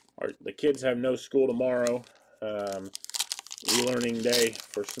kids have no school tomorrow. E-learning day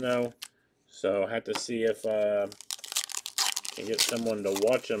for snow. So I have to see if I can get someone to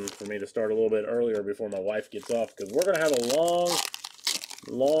watch them for me to start a little bit earlier before my wife gets off. Because we're going to have a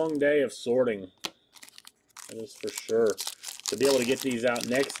long day of sorting. That is for sure. To be able to get these out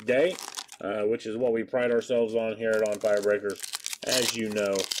next day, which is what we pride ourselves on here at On Fire Breakers. As you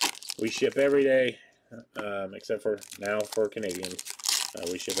know, we ship every day, except for now for Canadians.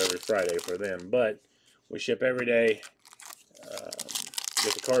 We ship every Friday for them. But we ship every day.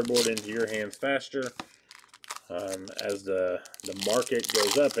 Get the cardboard into your hands faster. As the market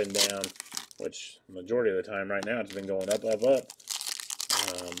goes up and down, which majority of the time right now it's been going up.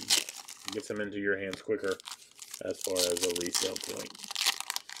 Gets them into your hands quicker as far as a resale point,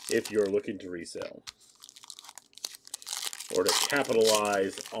 if you're looking to resell or to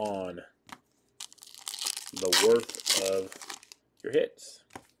capitalize on the worth of your hits.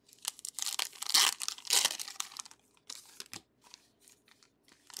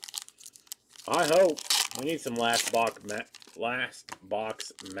 I hope. We need some last box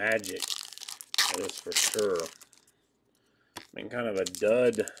magic. That is for sure. Been kind of a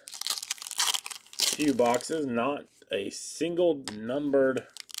dud few boxes. Not a single numbered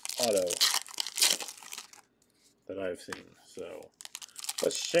auto that I've seen. So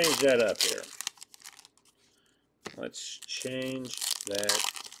let's change that up here. Let's change that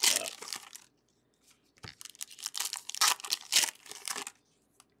up.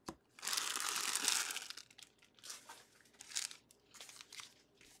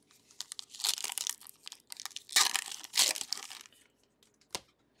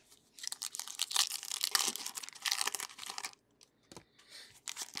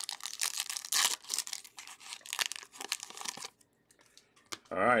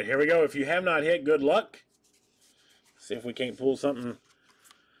 All right, here we go. If you have not hit, good luck. See if we can't pull something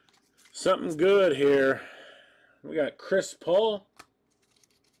good here. We got Chris Paul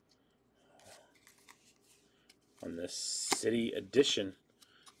on the City Edition.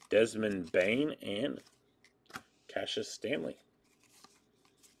 Desmond Bain and Cassius Stanley.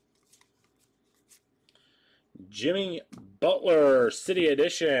 Jimmy Butler, City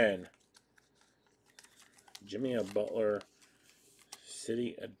Edition. Jimmy Butler,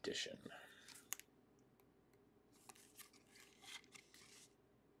 City Edition.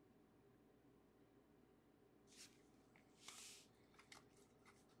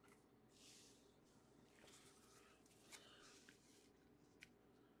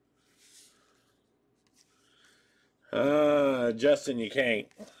 Justin, you can't.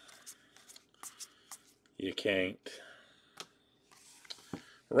 You can't.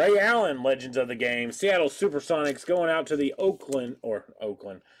 Ray Allen, Legends of the Game. Seattle Supersonics going out to the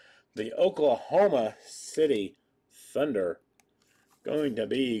the Oklahoma City Thunder. Going to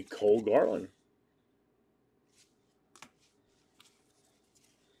be Cole Garland.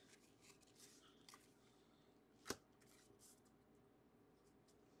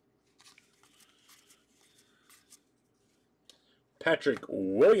 Patrick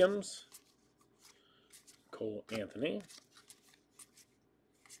Williams. Cole Anthony.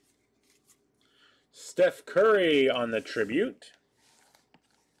 Steph Curry on the tribute.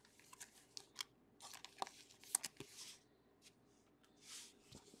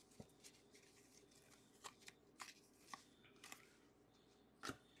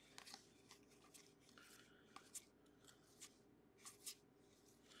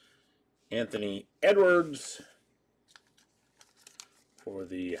 Anthony Edwards for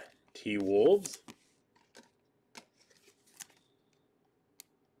the T-Wolves.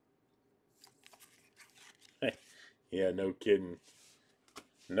 Yeah, no kidding.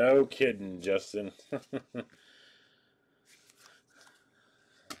 No kidding, Justin.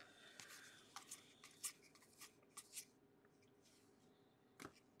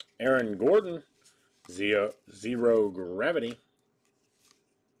 Aaron Gordon, Zero Gravity.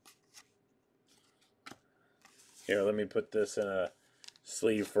 Here, let me put this in a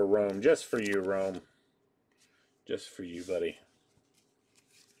sleeve for Rome. Just for you, Rome. Just for you, buddy.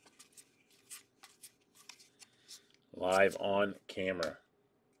 Live on camera.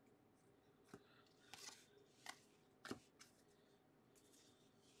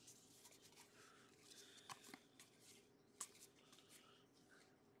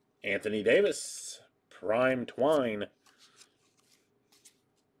 Anthony Davis, Prime Twine.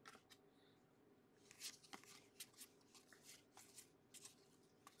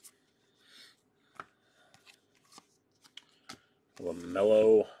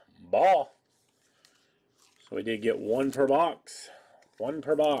 LaMelo Ball. So we did get one per box. One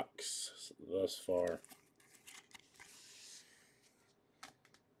per box thus far.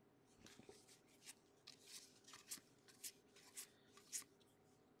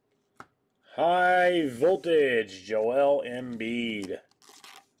 High voltage, Joel Embiid.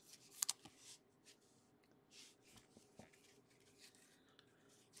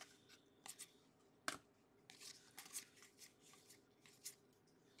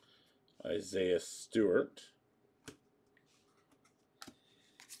 Isaiah Stewart.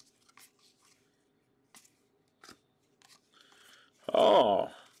 Oh,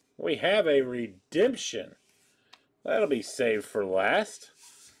 we have a redemption. That'll be saved for last.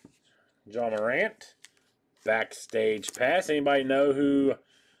 John Morant. Backstage pass. Anybody know who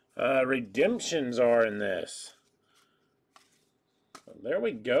redemptions are in this? There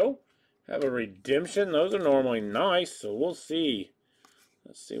we go. Have a redemption. Those are normally nice, so we'll see.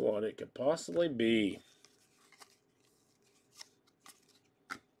 Let's see what it could possibly be.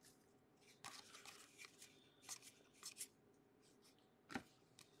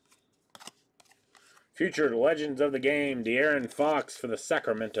 Future Legends of the Game, De'Aaron Fox for the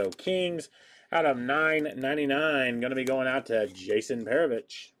Sacramento Kings. Out of $9.99, going to be going out to Jason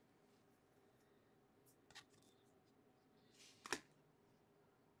Perovich.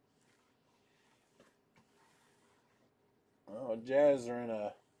 Oh, Jazz are in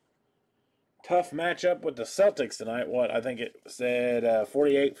a tough matchup with the Celtics tonight. What, I think it said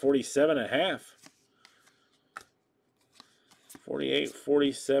 48-47 at half.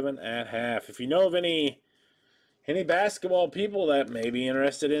 48-47 at half. If you know of any basketball people that may be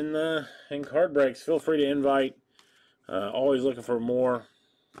interested in card breaks, feel free to invite. Always looking for more.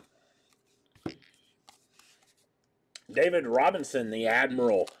 David Robinson, the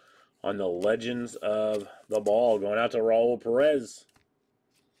Admiral, on the Legends of the Ball, going out to Raul Perez.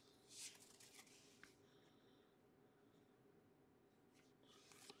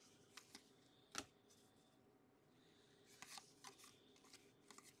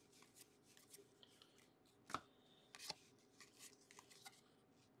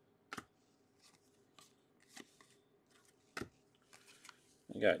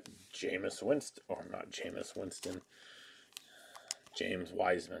 We got Jameis Winston, or not Jameis Winston, James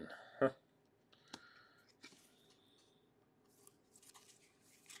Wiseman.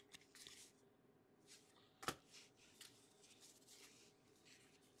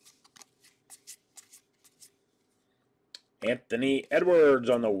 Anthony Edwards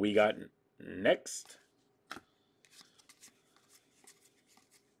on the We Got Next.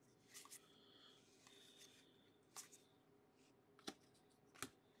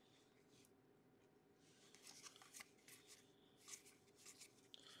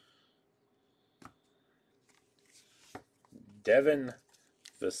 Devin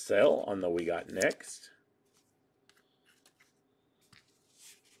Vassell on the We Got Next.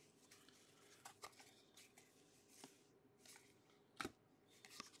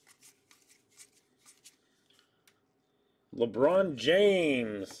 LeBron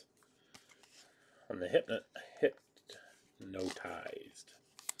James on the hypnotized.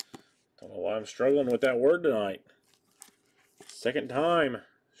 Don't know why I'm struggling with that word tonight. Second time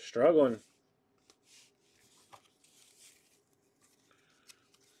struggling.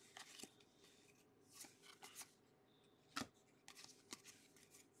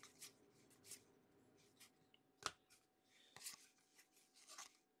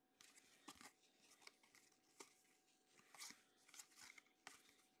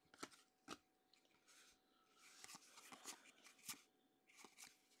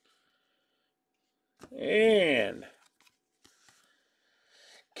 And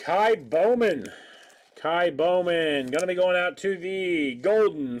Kai Bowman. Kai Bowman. Going to be going out to the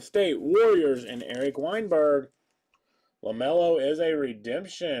Golden State Warriors and Eric Weinberg. LaMelo is a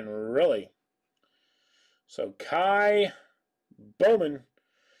redemption, really. So Kai Bowman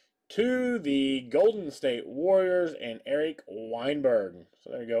to the Golden State Warriors and Eric Weinberg.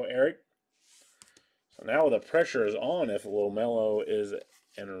 So there you go, Eric. So now the pressure is on if LaMelo is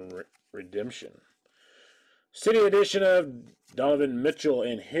in redemption. City edition of Donovan Mitchell,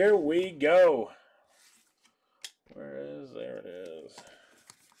 and here we go. There it is.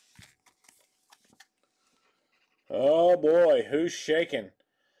 Oh boy, who's shaking?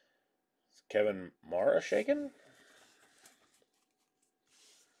 Is Kevin Mara shaking?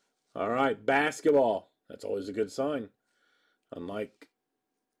 All right, basketball. That's always a good sign. Unlike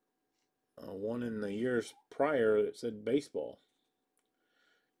one in the years prior that said baseball.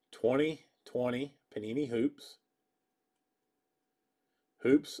 2020 Panini Hoops.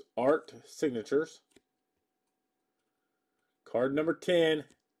 Hoops Art Signatures. Card number 10.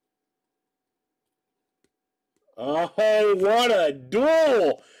 Oh, what a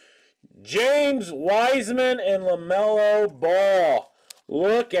duel! James Wiseman and LaMelo Ball.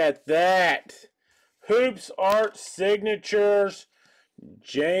 Look at that. Hoops Art Signatures.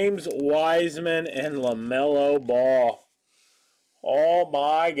 James Wiseman and LaMelo Ball. Oh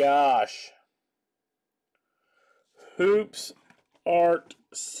my gosh. Hoops Art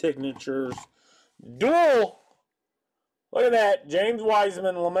Signatures. Duel. Look at that. James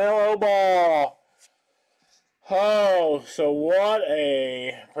Wiseman, LaMelo Ball. Oh, so what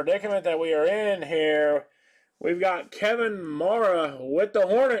a predicament that we are in here. We've got Kevin Mara with the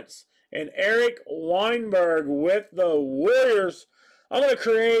Hornets and Eric Weinberg with the Warriors. I'm going to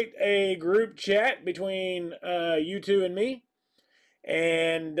create a group chat between you two and me.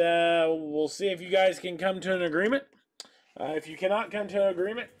 And we'll see if you guys can come to an agreement. If you cannot come to an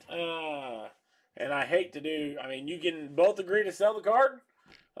agreement, and I hate to do, I mean, you can both agree to sell the card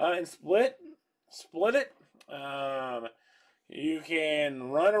and split it. You can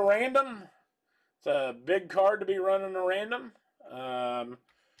run a random. It's a big card to be running a random. A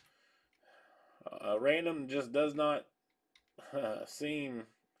random just does not seem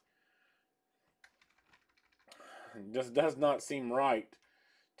right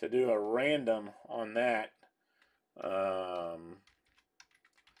to do a random on that.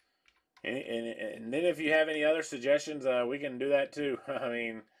 And then if you have any other suggestions, we can do that too. I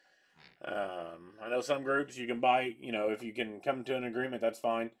mean, I know some groups you can buy, you know, if you can come to an agreement, that's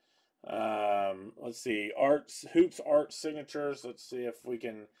fine. Let's see, Hoops Art Signatures. Let's see if we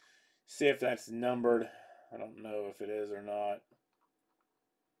can see if that's numbered. I don't know if it is or not.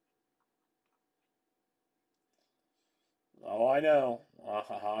 Oh, I know.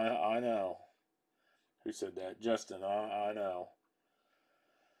 I know. Who said that? Justin. I know.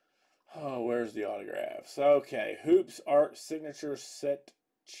 Oh, where's the autographs? Okay. Hoops Art Signature Set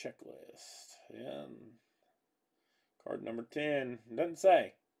Checklist. And card number 10. Doesn't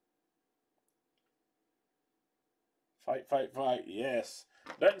say. Fight. Yes.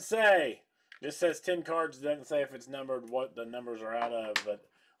 Doesn't say. Just says 10 cards. Doesn't say if it's numbered, what the numbers are out of. But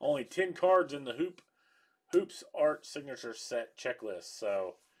only 10 cards in the Hoops Art Signature Set Checklist.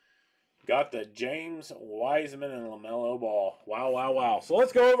 So, got the James Wiseman and LaMelo Ball. Wow. So,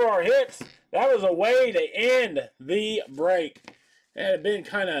 let's go over our hits. That was a way to end the break. It had been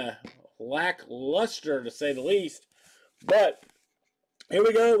kind of lackluster, to say the least. But, here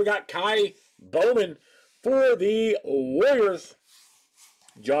we go. We got Kai Bowman for the Warriors.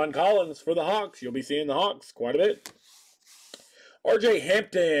 John Collins for the Hawks. You'll be seeing the Hawks quite a bit. RJ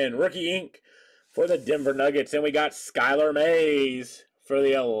Hampton, Rookie Ink for the Denver Nuggets. And we got Skylar Mays for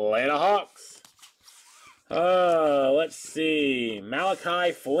the Atlanta Hawks. Let's see.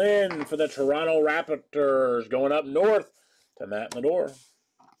 Malachi Flynn for the Toronto Raptors. Going up north to Matt Medor.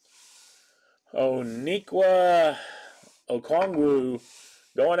 Oniqua Okongwu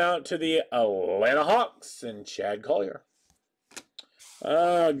going out to the Atlanta Hawks and Chad Collier.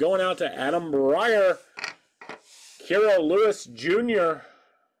 Going out to Adam Breyer. Kira Lewis Jr.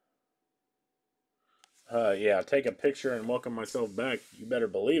 Yeah, take a picture and welcome myself back. You better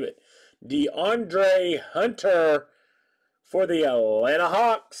believe it. DeAndre Hunter for the Atlanta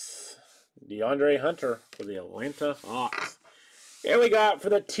Hawks. DeAndre Hunter for the Atlanta Hawks. And we got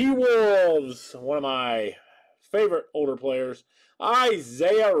for the T-Wolves, one of my favorite older players,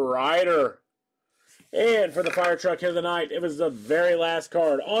 Isaiah Ryder. And for the fire truck here tonight, it was the very last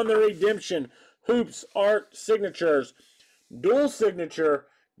card on the redemption. Hoops Art Signatures. Dual signature,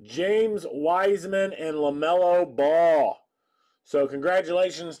 James Wiseman and LaMelo Ball. So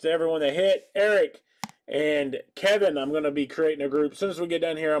congratulations to everyone that hit. Eric and Kevin, I'm going to be creating a group. As soon as we get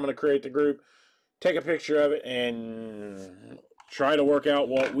done here, I'm going to create the group, take a picture of it, and try to work out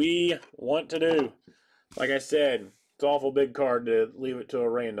what we want to do. Like I said, it's an awful big card to leave it to a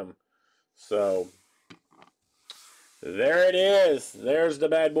random. So there it is. There's the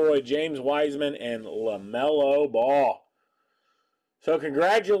bad boy, James Wiseman and LaMelo Ball. So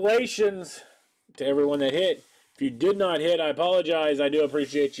congratulations to everyone that hit. If you did not hit, I apologize. I do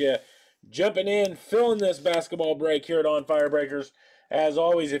appreciate you jumping in, filling this basketball break here at On Fire Breakers. As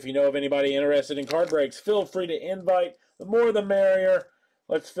always, if you know of anybody interested in card breaks, feel free to invite. The more the merrier.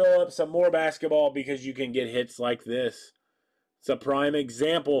 Let's fill up some more basketball because you can get hits like this. It's a prime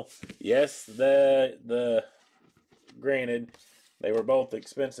example. Yes, granted, they were both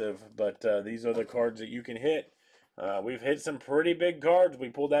expensive, but these are the cards that you can hit. We've hit some pretty big cards. We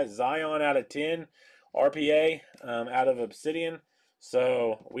pulled that Zion out of 10 RPA out of Obsidian.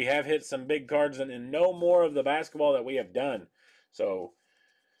 So we have hit some big cards and no more of the basketball that we have done. So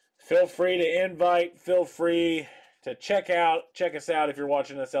feel free to invite. Feel free to check us out if you're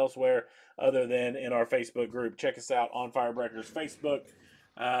watching us elsewhere other than in our Facebook group. Check us out on Firebreakers Facebook,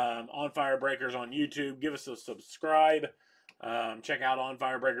 on Firebreakers on YouTube. Give us a subscribe. Check out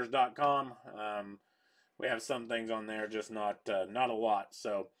onfirebreakers.com. We have some things on there, just not a lot.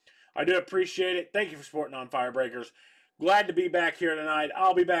 So I do appreciate it. Thank you for supporting On Firebreakers. Glad to be back here tonight.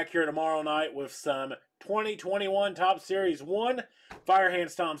 I'll be back here tomorrow night with some 2021 Top Series 1.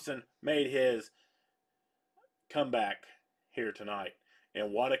 Firehands Thompson made his comeback here tonight.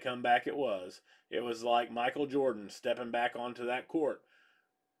 And what a comeback it was. It was like Michael Jordan stepping back onto that court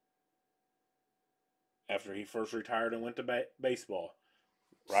after he first retired and went to baseball.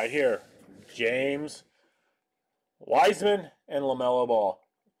 Right here, James Wiseman and LaMelo Ball.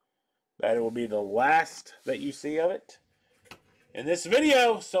 That will be the last that you see of it in this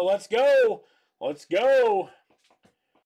video. So let's go. Let's go.